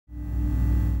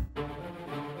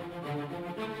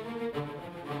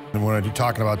And when you're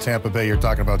talking about Tampa Bay, you're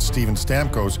talking about Steven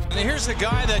Stamkos. And here's the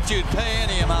guy that you'd pay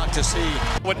any amount to see.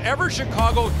 Whenever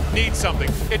Chicago needs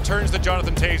something, it turns to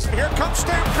Jonathan Toews. Here comes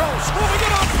Stamkos, moving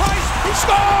it on Price. He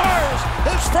scores!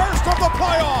 His first of the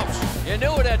playoffs. You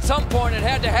knew it at some point. It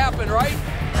had to happen, right?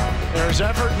 There's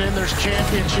effort and then there's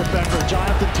championship effort.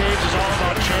 Jonathan Toews is all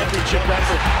about championship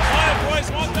effort. Boys,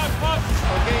 want that puck.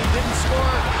 Okay, he didn't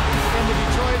score in the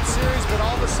Detroit series, but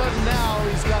all of a sudden now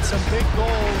he's got some big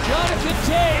goals. Jonathan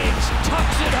Toews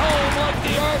tucks it home like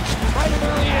the arch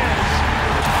predator he is.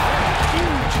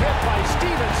 Huge hit by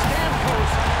Steven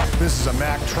Stamkos. This is a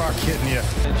Mack truck hitting you.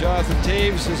 And Jonathan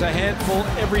Toews is a handful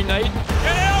every night.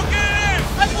 Get in!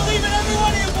 I believe in every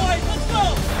one of you boys. Let's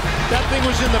go! That thing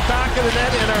was in the back of the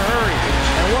net in a hurry.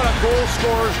 And what a goal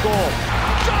scorer's goal.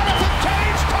 Jonathan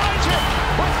Toews ties it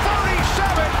with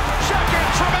 37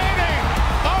 seconds remaining.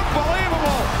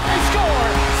 Unbelievable. They score!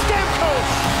 Stamkos!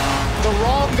 The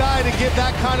wrong guy to give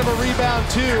that kind of a rebound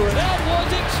to. That was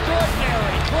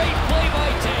extraordinary. Great play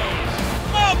by Toews.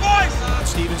 Come on, boys!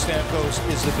 Steven Stamkos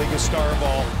is the biggest star of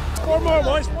all. Four more,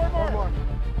 boys. Four more.